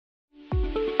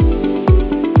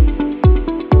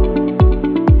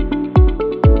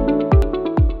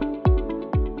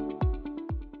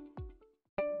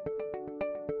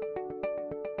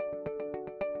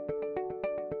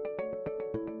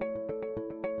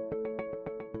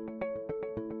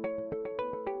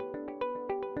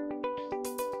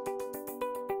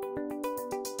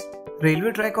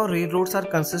Railway track or railroads are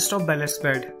consist of ballast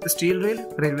bed, steel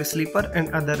rail, railway sleeper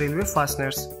and other railway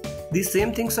fasteners. These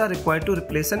same things are required to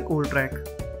replace an old track.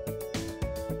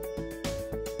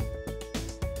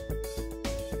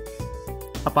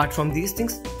 Apart from these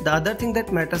things, the other thing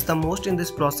that matters the most in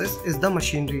this process is the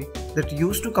machinery that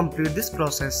used to complete this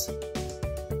process.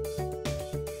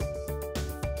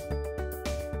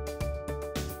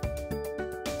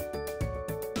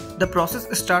 The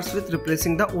process starts with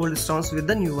replacing the old stones with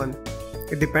the new one.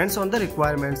 It depends on the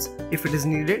requirements. If it is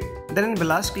needed, then in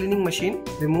ballast cleaning machine,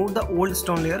 remove the old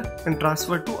stone layer and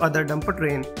transfer to other dumper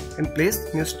train and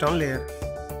place new stone layer.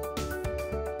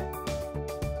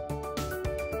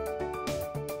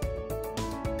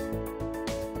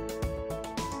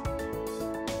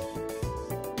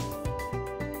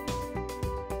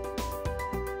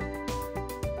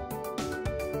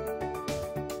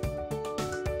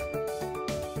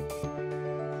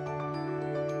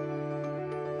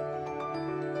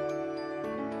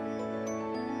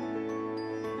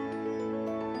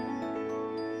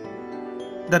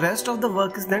 The rest of the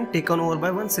work is then taken over by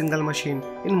one single machine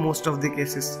in most of the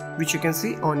cases, which you can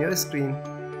see on your screen.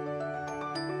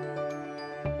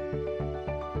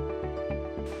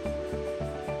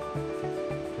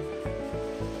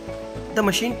 The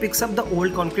machine picks up the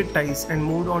old concrete ties and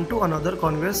moved on to another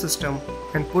conveyor system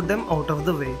and put them out of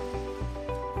the way.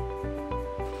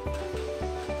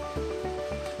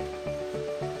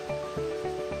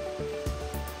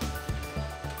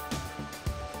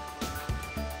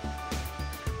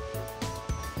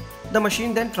 The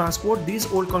machine then transports these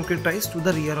old concrete ties to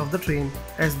the rear of the train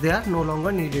as they are no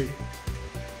longer needed.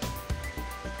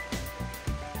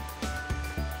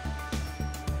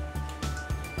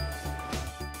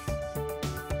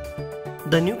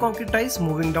 The new concrete ties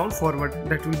moving down forward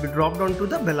that will be dropped onto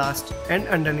the ballast and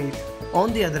underneath.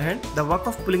 On the other hand, the work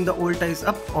of pulling the old ties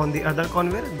up on the other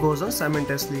conveyor goes on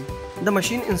simultaneously. The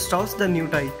machine installs the new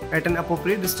tie at an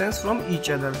appropriate distance from each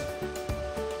other.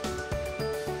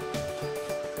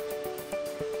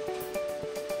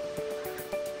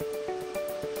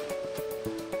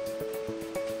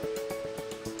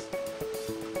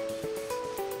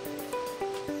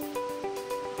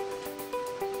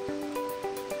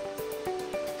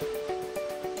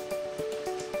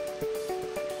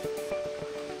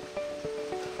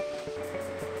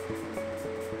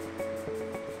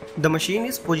 The machine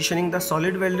is positioning the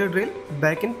solid welded rail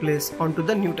back in place onto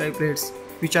the new tie plates,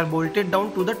 which are bolted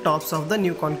down to the tops of the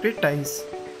new concrete ties.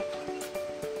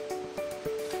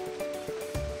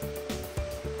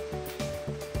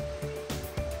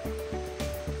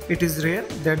 It is rare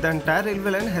that the entire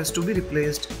railway line has to be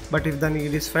replaced, but if the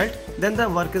need is felt, then the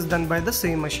work is done by the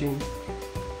same machine.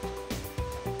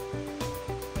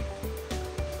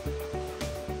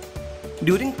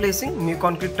 During placing new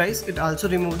concrete ties, it also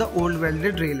removes the old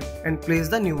welded rail and place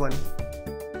the new one.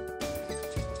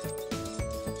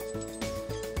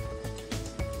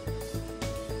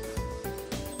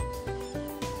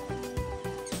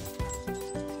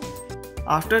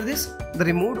 After this, the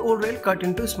removed old rail cut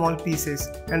into small pieces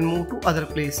and moved to other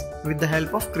place with the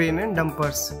help of crane and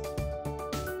dumpers.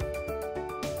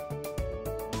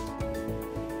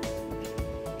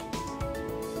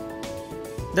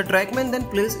 The trackman then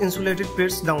places insulated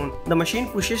plates down. The machine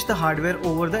pushes the hardware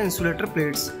over the insulator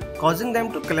plates, causing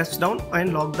them to collapse down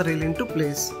and lock the rail into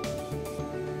place.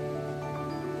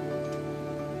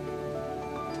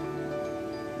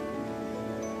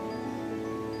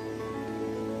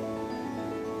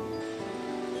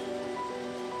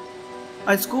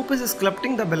 A scoop is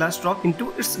sculpting the ballast rock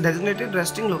into its designated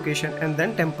resting location and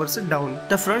then tempers it down.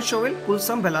 The front shovel pulls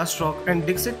some ballast rock and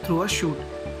digs it through a chute,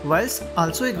 whilst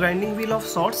also a grinding wheel of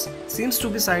sorts seems to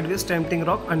be sideways tempting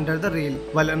rock under the rail,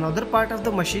 while another part of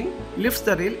the machine lifts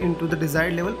the rail into the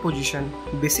desired level position.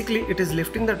 Basically, it is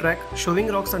lifting the track, shoving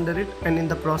rocks under it, and in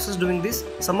the process doing this,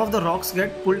 some of the rocks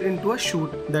get pulled into a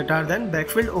chute that are then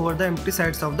backfilled over the empty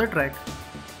sides of the track.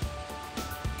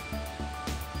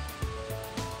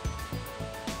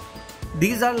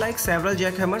 These are like several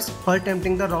jackhammers, all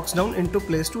tempting the rocks down into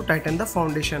place to tighten the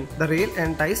foundation. The rail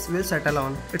and ties will settle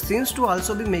on. It seems to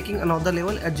also be making another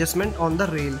level adjustment on the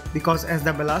rail, because as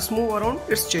the ballast move around,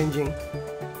 it's changing.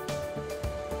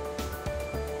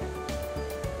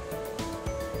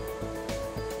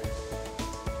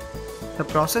 The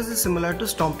process is similar to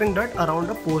stomping dirt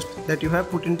around a post that you have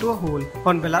put into a hole.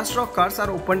 On ballast rock, cars are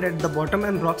opened at the bottom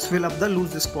and rocks fill up the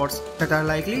loose spots that are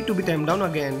likely to be tamped down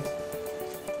again.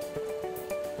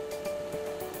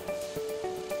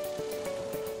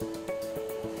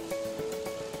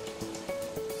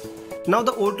 Now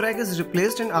the old track is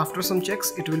replaced, and after some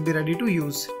checks it will be ready to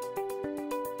use.